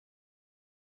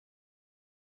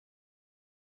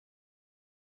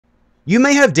You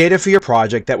may have data for your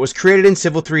project that was created in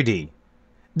Civil 3D.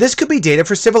 This could be data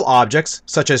for civil objects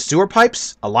such as sewer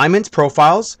pipes, alignments,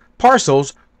 profiles,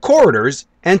 parcels, corridors,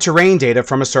 and terrain data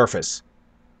from a surface.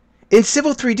 In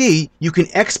Civil 3D, you can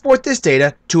export this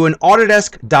data to an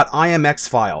Autodesk.imx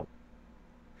file.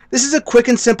 This is a quick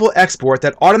and simple export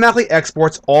that automatically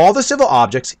exports all the civil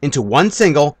objects into one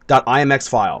single .imx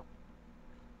file.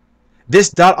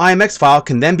 This .imx file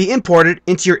can then be imported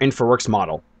into your InfraWorks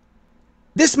model.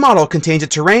 This model contains a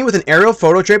terrain with an aerial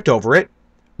photo draped over it,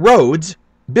 roads,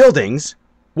 buildings,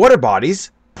 water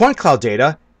bodies, point cloud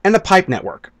data, and a pipe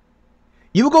network.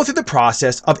 You will go through the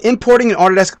process of importing an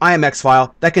Autodesk IMX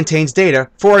file that contains data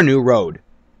for a new road.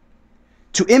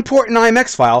 To import an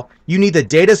IMX file, you need the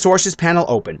Data Sources panel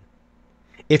open.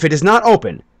 If it is not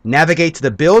open, navigate to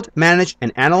the Build, Manage,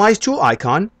 and Analyze tool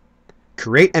icon,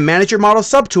 create and manage your model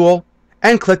subtool,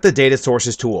 and click the Data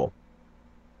Sources tool.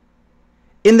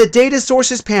 In the Data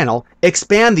Sources panel,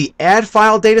 expand the Add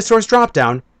File Data Source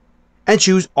dropdown and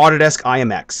choose Autodesk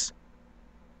IMX.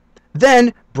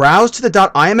 Then browse to the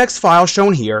 .imx file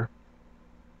shown here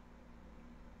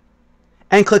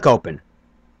and click Open.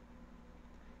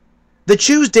 The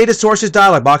Choose Data Sources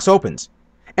dialog box opens,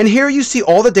 and here you see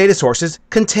all the data sources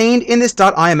contained in this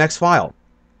 .imx file.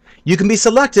 You can be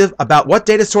selective about what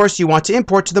data source you want to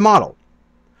import to the model.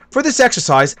 For this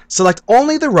exercise, select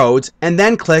only the roads and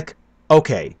then click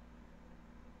OK.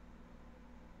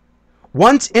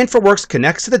 Once InfraWorks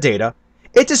connects to the data,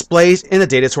 it displays in the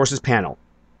Data Sources panel.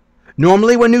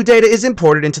 Normally, when new data is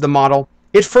imported into the model,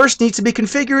 it first needs to be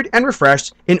configured and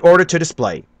refreshed in order to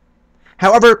display.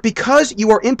 However, because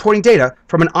you are importing data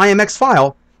from an IMX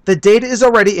file, the data is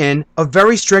already in a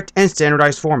very strict and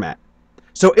standardized format.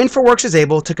 So InfraWorks is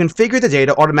able to configure the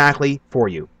data automatically for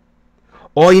you.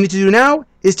 All you need to do now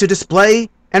is to display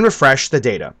and refresh the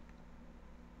data.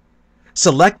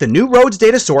 Select the new roads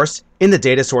data source in the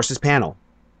Data Sources panel.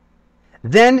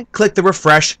 Then click the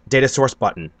Refresh Data Source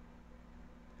button.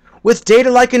 With data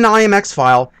like an IMX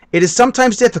file, it is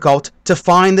sometimes difficult to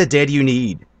find the data you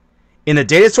need. In the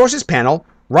Data Sources panel,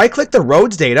 right-click the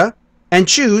roads data and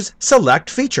choose Select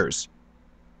Features.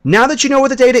 Now that you know where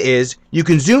the data is, you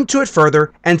can zoom to it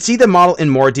further and see the model in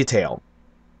more detail.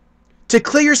 To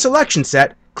clear your selection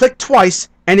set, click twice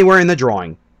anywhere in the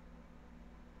drawing.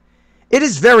 It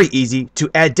is very easy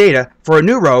to add data for a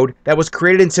new road that was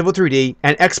created in Civil 3D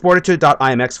and export it to a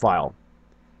 .imx file.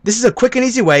 This is a quick and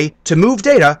easy way to move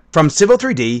data from Civil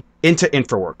 3D into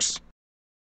InfraWorks.